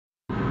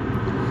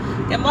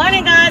Good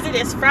morning, guys. It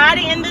is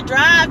Friday in the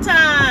drive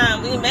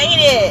time. We made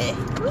it.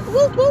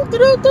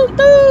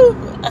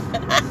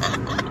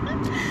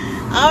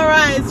 All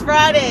right, it's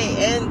Friday,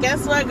 and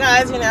guess what,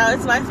 guys? You know,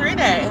 it's my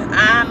 3-day.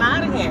 I'm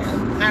out of here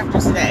after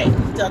today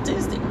till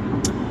Tuesday.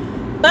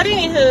 But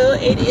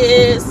anywho, it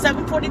is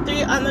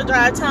 7:43 on the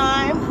drive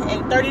time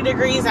and 30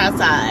 degrees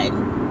outside.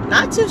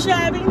 Not too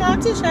shabby,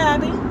 not too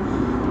shabby.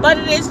 But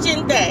it is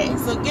gin day,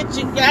 so get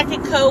your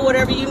jacket, coat,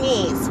 whatever you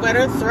need.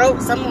 Sweater,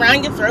 throat, something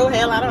around your throat.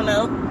 Hell, I don't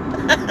know.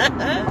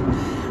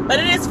 But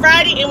it is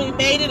Friday, and we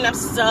made it, and I'm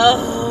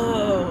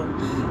so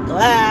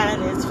glad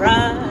it's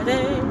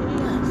Friday.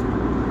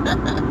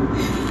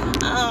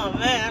 Oh,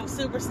 man, I'm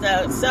super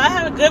stoked. So I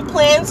have good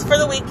plans for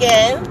the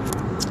weekend.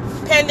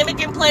 Pandemic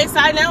in place,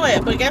 I know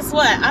it. But guess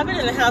what? I've been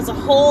in the house a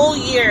whole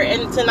year,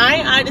 and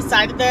tonight I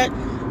decided that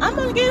I'm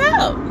going to get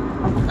out.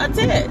 That's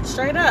it,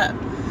 straight up.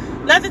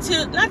 Nothing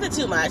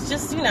too much.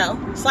 Just, you know,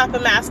 slap a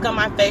mask on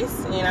my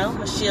face, you know,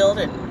 my shield,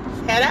 and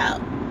head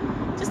out.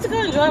 Just to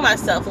go enjoy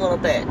myself a little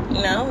bit,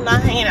 you know,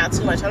 not hanging out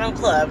too much. I don't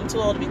club. I'm too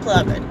old to be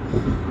clubbing,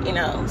 you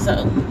know,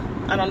 so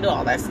I don't do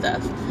all that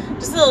stuff.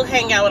 Just a little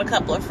hang out with a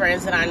couple of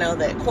friends that I know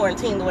that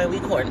quarantine the way we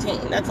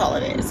quarantine. That's all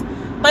it is.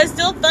 But it's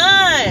still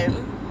fun.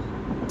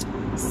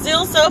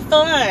 Still so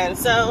fun.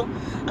 So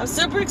I'm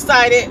super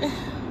excited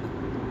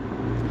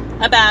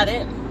about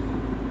it.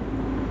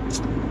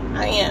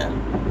 I am.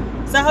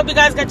 So I hope you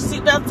guys got your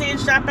seatbelts in,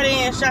 strap it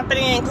in,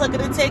 click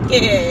the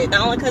ticket.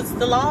 Not only because it's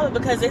the law, but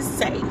because it's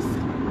safe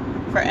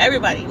for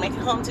everybody. Make it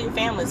home to your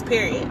families,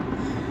 period.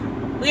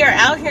 We are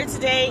out here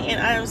today,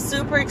 and I am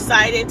super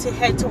excited to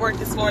head to work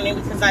this morning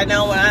because I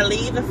know when I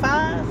leave at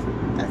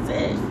 5, that's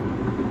it.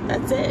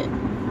 That's it.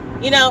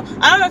 You know,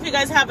 I don't know if you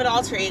guys have an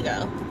alter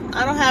ego.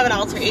 I don't have an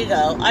alter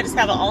ego. I just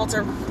have an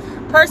alter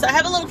person. I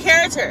have a little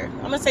character.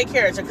 I'm going to say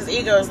character because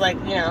ego is like,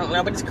 you know,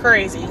 nobody's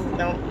crazy.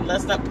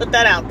 Let's not put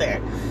that out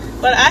there.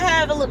 But I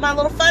have my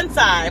little fun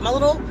side.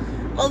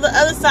 The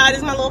other side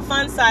is my little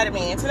fun side of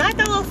me. And tonight,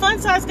 that little fun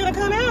side is going to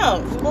come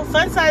out. The little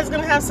fun side is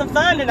going to have some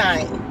fun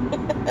tonight.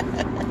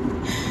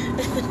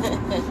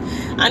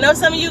 I know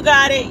some of you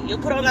got it. You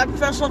put on that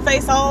professional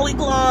face all week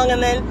long,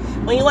 and then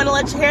when you want to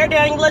let your hair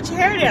down, you let your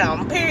hair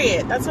down.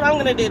 Period. That's what I'm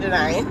going to do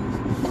tonight.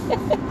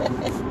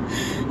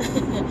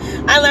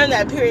 I learned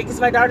that, period, because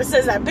my daughter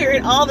says that,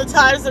 period, all the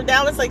time. So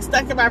now it's like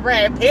stuck in my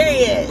brain.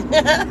 Period.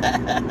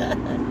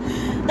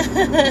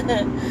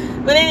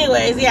 But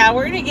anyways, yeah,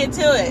 we're going to get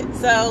to it.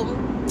 So,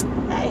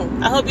 hey,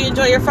 I hope you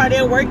enjoy your Friday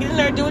at work. Get in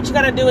there, do what you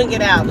got to do, and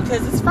get out.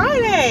 Because it's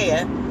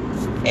Friday.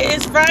 It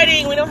is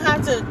Friday, and we don't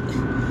have to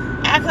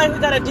act like we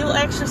got to do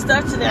extra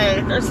stuff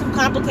today. There's some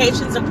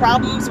complications and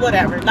problems,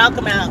 whatever. Knock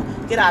them out.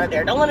 Get out of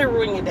there. Don't let it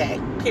ruin your day,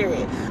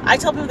 period. I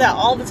tell people that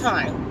all the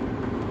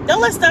time.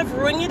 Don't let stuff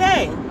ruin your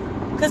day.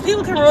 Because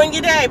people can ruin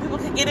your day. People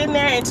can get in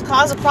there and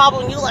cause a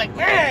problem. And you're like,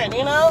 man,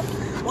 you know,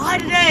 why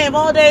today of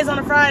all days on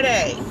a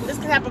Friday? This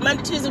can happen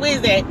Monday, Tuesday,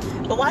 Wednesday.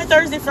 But why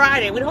Thursday,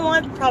 Friday? We don't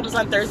want problems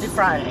on Thursday,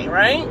 Friday,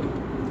 right?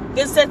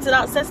 It sets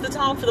the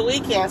tone for the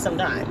weekend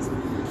sometimes.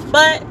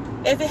 But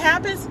if it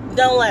happens,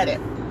 don't let it.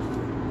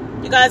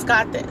 You guys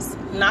got this.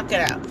 Knock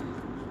it out.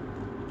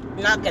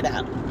 Knock it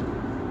out.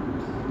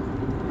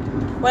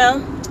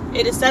 Well,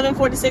 it is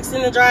 7:46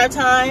 in the drive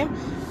time.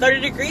 30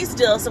 degrees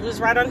still, so it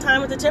was right on time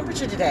with the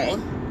temperature today.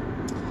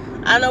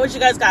 I don't know what you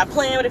guys got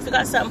planned, but if you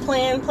got something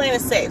planned, plan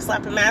it safe.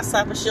 Slap a mask,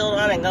 slap a shield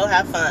on, and go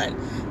have fun.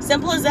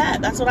 Simple as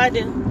that. That's what I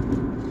do.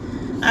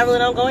 I really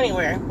don't go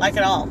anywhere, like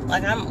at all.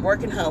 Like I'm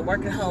working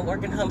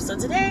home. So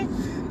today,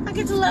 I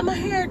get to let my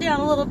hair down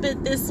a little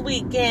bit this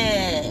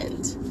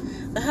weekend.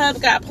 The hub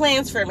got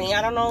plans for me.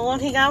 I don't know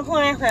what he got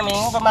planned for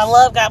me, but my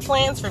love got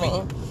plans for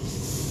me.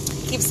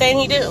 Keep saying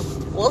he do.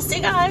 We'll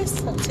see, guys.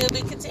 To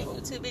be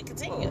continued. To be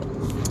continued.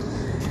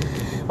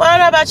 Well, I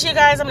don't know about you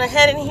guys. I'm going to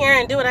head in here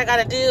and do what I got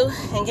to do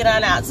and get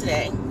on out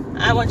today.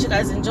 I want you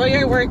guys to enjoy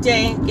your work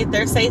day, get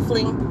there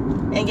safely,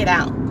 and get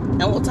out. And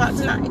we'll talk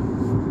tonight,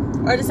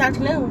 or this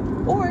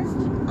afternoon, or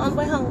on the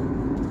way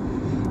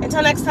home.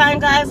 Until next time,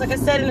 guys, like I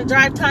said in the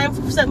drive time,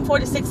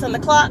 7:46 on the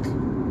clock.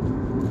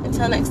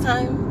 Until next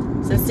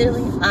time,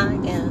 sincerely, I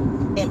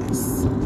am MS.